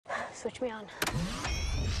Switch me on.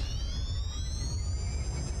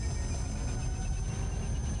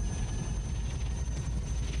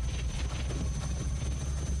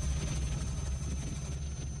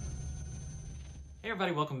 Hey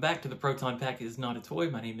everybody, welcome back to The Proton Pack Is Not a Toy.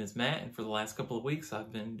 My name is Matt, and for the last couple of weeks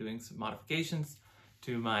I've been doing some modifications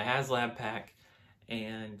to my HasLab pack,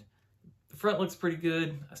 and the front looks pretty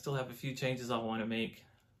good. I still have a few changes I want to make.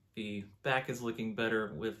 The back is looking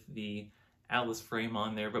better with the Atlas frame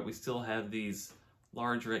on there, but we still have these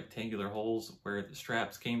large rectangular holes where the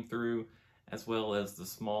straps came through, as well as the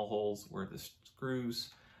small holes where the screws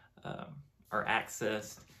are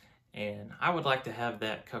accessed. And I would like to have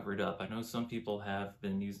that covered up. I know some people have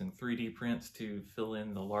been using 3D prints to fill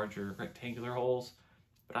in the larger rectangular holes,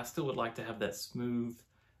 but I still would like to have that smooth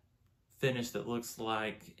finish that looks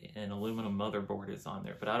like an aluminum motherboard is on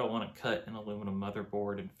there. But I don't want to cut an aluminum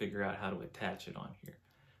motherboard and figure out how to attach it on here.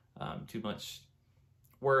 Too much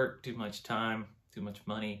work, too much time, too much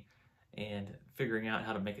money, and figuring out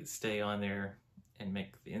how to make it stay on there and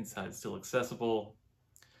make the inside still accessible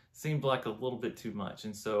seemed like a little bit too much.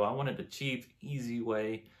 And so I wanted a cheap, easy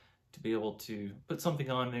way to be able to put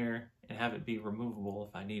something on there and have it be removable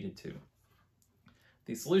if I needed to.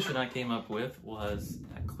 The solution I came up with was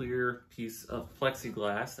a clear piece of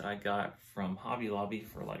plexiglass that I got from Hobby Lobby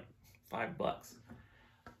for like $5.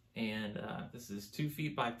 And this is 2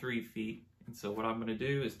 feet by 3 feet. And so what I'm gonna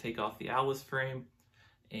do is take off the Atlas frame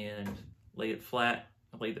and lay it flat,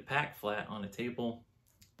 lay the pack flat on a table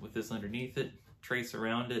with this underneath it, trace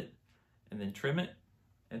around it, and then trim it,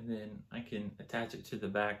 and then I can attach it to the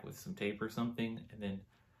back with some tape or something, and then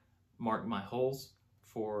mark my holes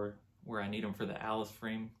for where I need them for the Atlas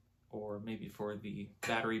frame, or maybe for the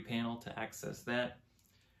battery panel to access that.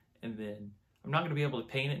 And then I'm not going to be able to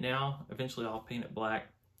paint it now. Eventually I'll paint it black,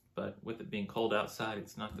 but with it being cold outside,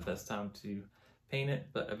 it's not the best time to paint it.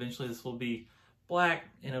 But eventually this will be black,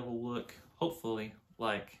 and it will look, hopefully,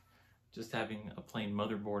 like just having a plain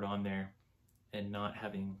motherboard on there and not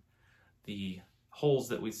having the holes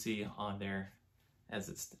that we see on there as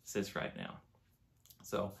it sits right now.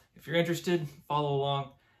 So if you're interested, follow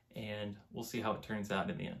along and we'll see how it turns out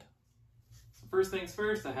in the end. So first things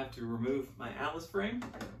first, I have to remove my Atlas frame.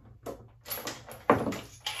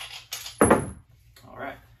 All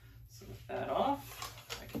right, so with that off,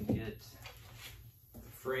 I can get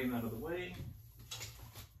the frame out of the way.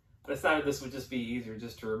 I decided this would just be easier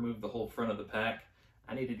just to remove the whole front of the pack.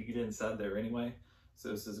 I needed to get inside there anyway, so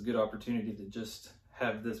this is a good opportunity to just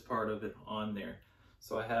have this part of it on there.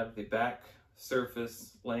 So I have the back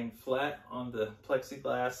surface laying flat on the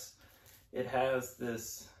plexiglass. It has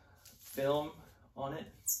this film on it,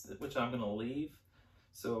 which I'm going to leave.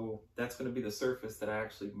 So that's going to be the surface that I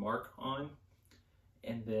actually mark on,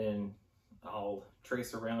 and then I'll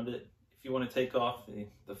trace around it. If you want to take off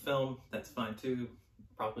the film, that's fine too.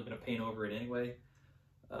 Probably going to paint over it anyway.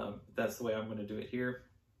 That's the way I'm going to do it here.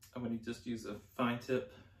 I'm going to just use a fine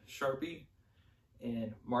tip Sharpie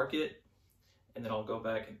and mark it, and then I'll go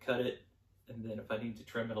back and cut it, and then if I need to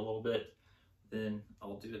trim it a little bit, then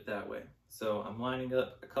I'll do it that way. So I'm lining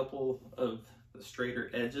up a couple of the straighter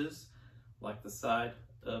edges, like the side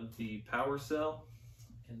of the power cell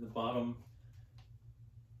and the bottom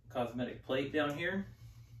cosmetic plate down here.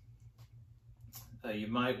 You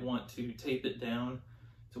might want to tape it down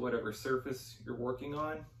to whatever surface you're working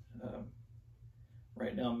on.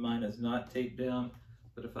 Right now mine is not taped down,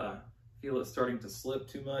 but if I feel it starting to slip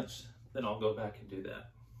too much, then I'll go back and do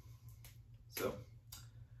that. So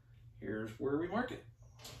here's where we mark it.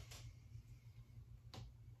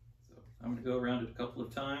 So I'm going to go around it a couple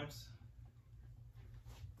of times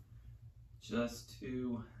just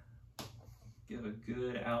to give a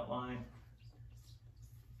good outline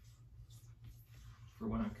for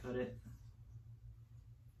when I cut it.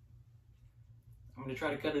 I'm going to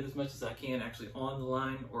try to cut it as much as I can actually on the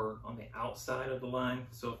line or on the outside of the line.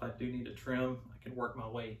 So if I do need to trim, I can work my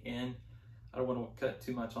way in. I don't want to cut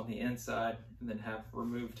too much on the inside and then have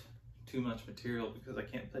removed too much material because I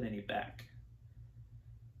can't put any back.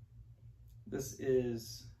 This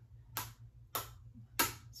is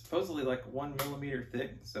supposedly like 1 millimeter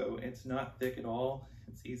thick, so it's not thick at all.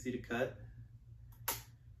 It's easy to cut.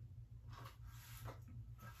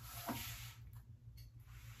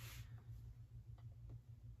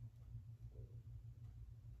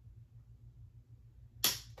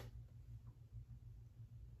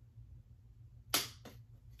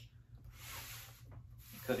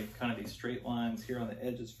 Cutting kind of these straight lines here on the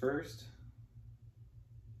edges first.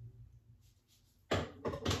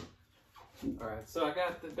 All right, so I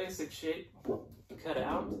got the basic shape cut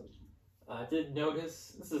out. I did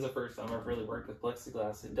notice, this is the first time I've really worked with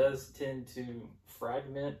plexiglass, it does tend to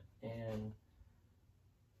fragment and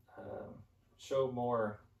show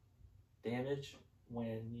more damage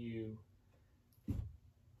when you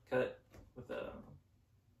cut with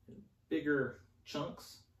bigger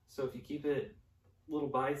chunks. So if you keep it little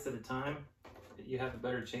bites at a time, you have a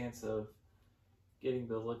better chance of getting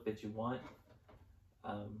the look that you want.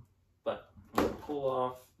 But I'm going to pull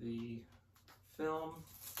off the film.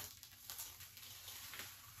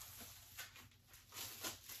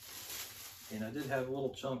 And I did have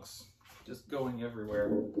little chunks just going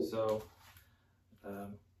everywhere, so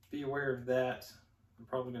be aware of that. I'm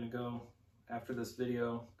probably going to go, after this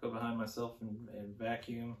video, go behind myself and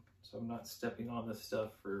vacuum, so I'm not stepping on this stuff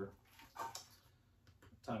for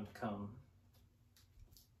time to come.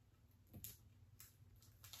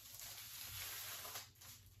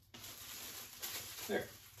 There.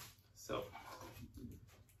 So,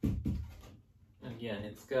 again,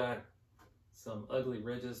 it's got some ugly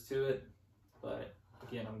ridges to it, but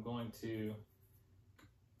again, I'm going to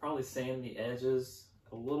probably sand the edges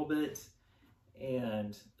a little bit,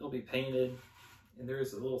 and it'll be painted. And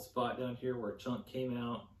there's a little spot down here where a chunk came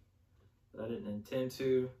out that I didn't intend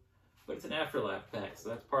to, but it's an AsLab pack, so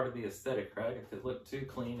that's part of the aesthetic, right? If it looked too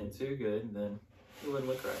clean and too good, then it wouldn't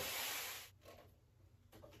look right.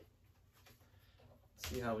 Let's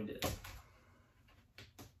see how we did.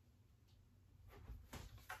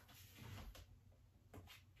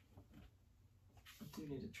 I do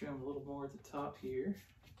need to trim a little more at the top here.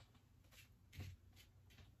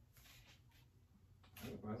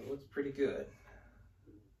 Otherwise, it looks pretty good.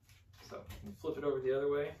 So, flip it over the other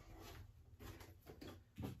way.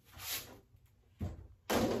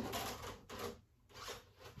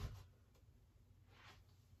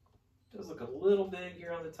 It does look a little big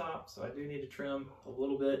here on the top, so I do need to trim a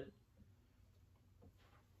little bit,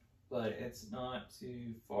 but it's not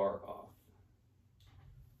too far off.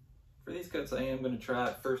 For these cuts, I am going to try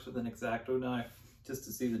it first with an X-Acto knife, just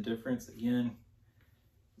to see the difference. Again,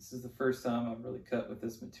 this is the first time I've really cut with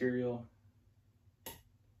this material.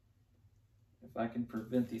 If I can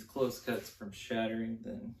prevent these close cuts from shattering,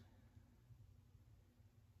 then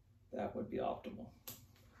that would be optimal.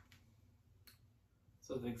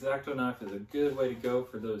 So the X-Acto knife is a good way to go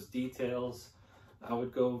for those details. I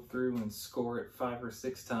would go through and score it 5 or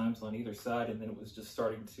 6 times on either side, and then it was just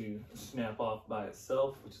starting to snap off by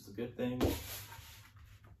itself, which is a good thing.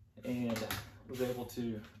 And I was able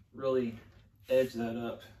to really edge that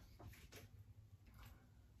up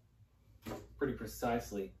pretty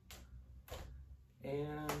precisely.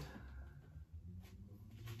 And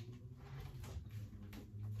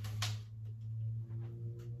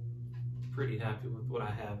pretty happy with what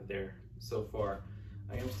I have there so far.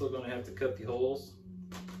 I am still going to have to cut the holes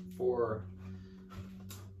for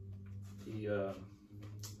the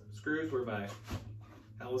screws where my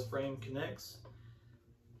Alice frame connects.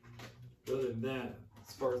 But other than that,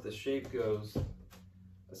 as far as the shape goes,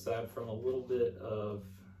 aside from a little bit of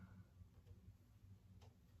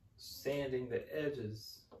sanding the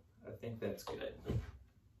edges, I think that's good.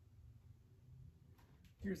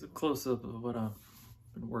 Here's a close-up of what I've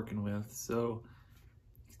been working with. So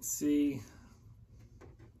you can see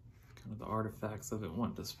kind of the artifacts of it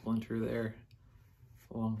wanting to splinter there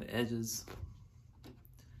along the edges.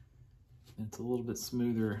 And it's a little bit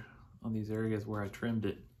smoother on these areas where I trimmed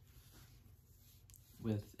it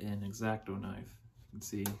with an X-Acto knife. You can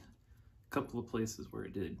see a couple of places where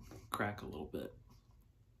it did crack a little bit.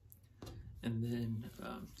 And then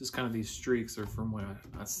just kind of these streaks are from where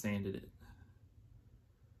I sanded it.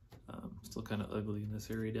 Still kind of ugly in this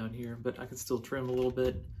area down here, but I can still trim a little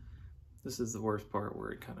bit. This is the worst part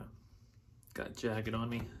where it kind of got jagged on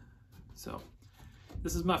me. So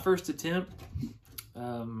this is my first attempt.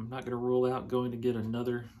 I'm not going to rule out going to get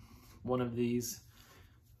another one of these.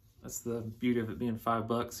 That's the beauty of it being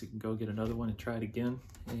 $5. You can go get another one and try it again.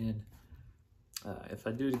 And if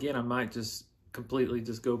I do it again, I might just completely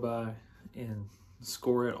just go by and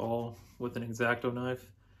score it all with an X-Acto knife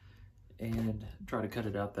and try to cut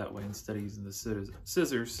it out that way instead of using the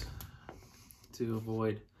scissors to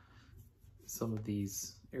avoid some of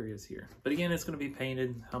these areas here. But again, it's going to be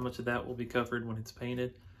painted. How much of that will be covered when it's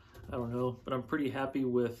painted, I don't know, but I'm pretty happy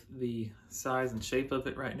with the size and shape of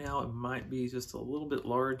it right now. It might be just a little bit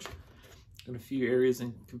large in a few areas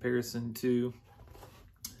in comparison to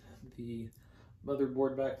the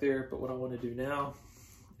motherboard back there, but what I want to do now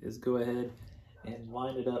is go ahead and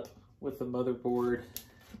line it up with the motherboard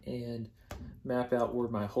and map out where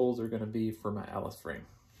my holes are going to be for my Alice frame.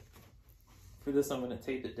 For this, I'm going to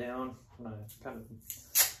tape it down. I'm going to kind of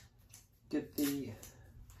get the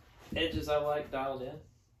edges I like dialed in.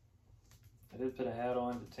 I did put a hat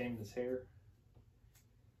on to tame this hair.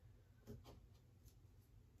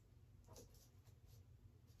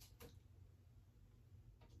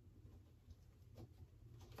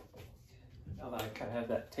 Now that I kind of have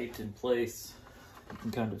that taped in place, you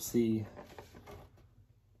can kind of see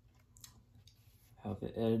how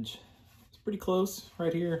the edge is pretty close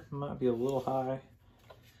right here. It might be a little high,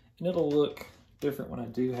 and it'll look different when I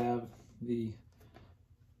do have the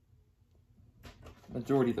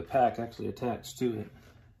majority of the pack actually attached to it.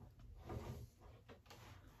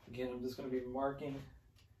 Again, I'm just going to be marking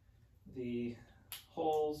the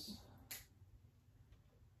holes.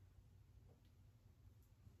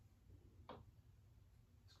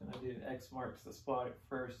 Just going to do X marks the spot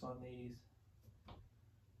first on these.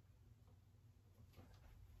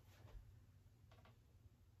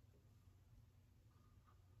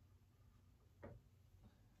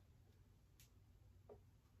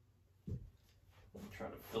 Try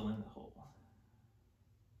to fill in the hole.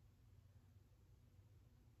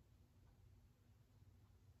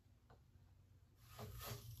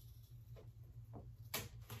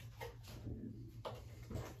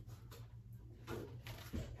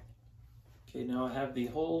 Okay, now I have the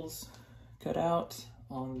holes cut out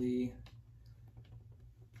on the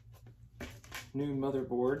new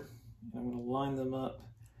motherboard. I'm going to line them up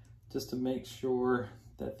just to make sure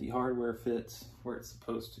that the hardware fits where it's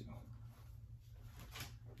supposed to.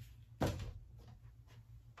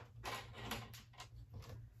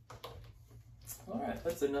 Alright,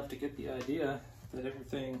 that's enough to get the idea that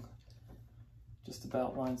everything just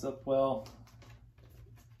about lines up well.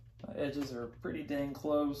 My edges are pretty dang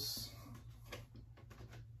close.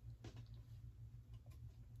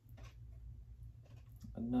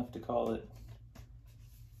 Enough to call it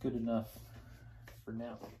good enough for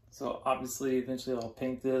now. So obviously eventually I'll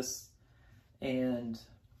paint this and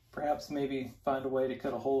perhaps maybe find a way to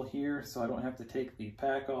cut a hole here so I don't have to take the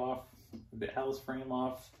pack off, the Alice frame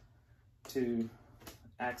off to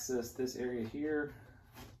access this area here.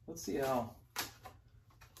 Let's see how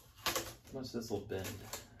much this will bend.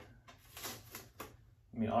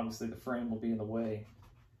 I mean, obviously the frame will be in the way,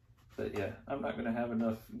 but yeah, I'm not going to have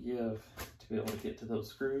enough give to be able to get to those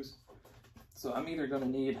screws. So I'm either going to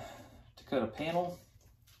need to cut a panel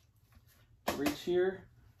to reach here,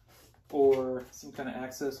 or some kind of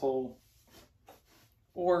access hole,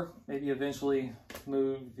 or maybe eventually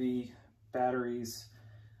move the batteries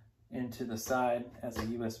into the side as a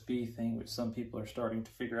USB thing, which some people are starting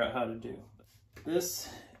to figure out how to do. This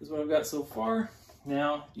is what I've got so far.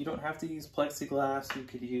 Now, you don't have to use plexiglass. You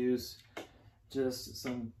could use just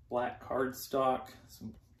some black cardstock,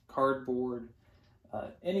 some cardboard,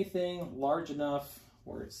 anything large enough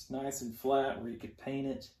where it's nice and flat, where you could paint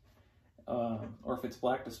it, or if it's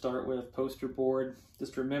black to start with, poster board.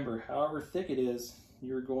 Just remember, however thick it is,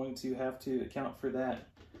 you're going to have to account for that,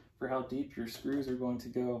 for how deep your screws are going to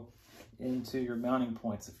go into your mounting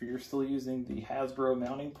points. If you're still using the Hasbro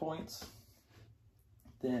mounting points,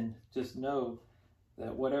 then just know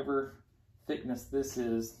that whatever thickness this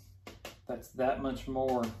is, that's that much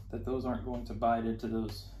more that those aren't going to bite into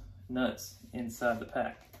those nuts inside the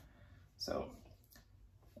pack. So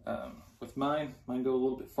with mine go a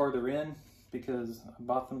little bit farther in because I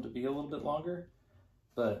bought them to be a little bit longer,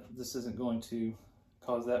 but this isn't going to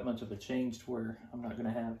cause that much of a change to where I'm not going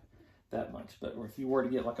to have that much. But if you were to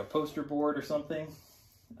get like a poster board or something,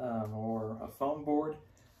 or a foam board,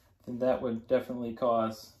 then that would definitely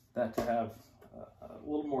cause that to have a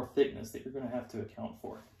little more thickness that you're going to have to account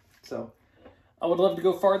for. So I would love to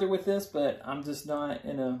go farther with this, but I'm just not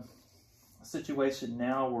in a situation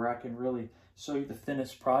now where I can really show you the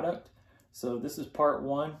finished product. So this is part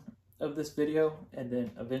one of this video, and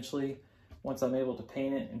then eventually, once I'm able to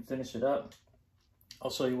paint it and finish it up, I'll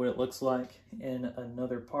show you what it looks like in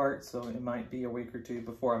another part. So it might be a week or two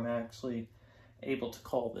before I'm actually able to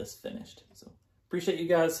call this finished. So appreciate you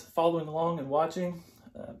guys following along and watching.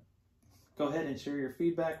 Go ahead and share your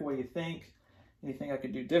feedback, what you think, anything I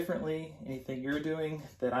could do differently, anything you're doing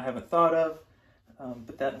that I haven't thought of.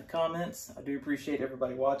 Put that in the comments. I do appreciate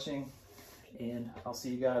everybody watching, and I'll see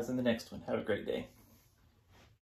you guys in the next one. Have a great day.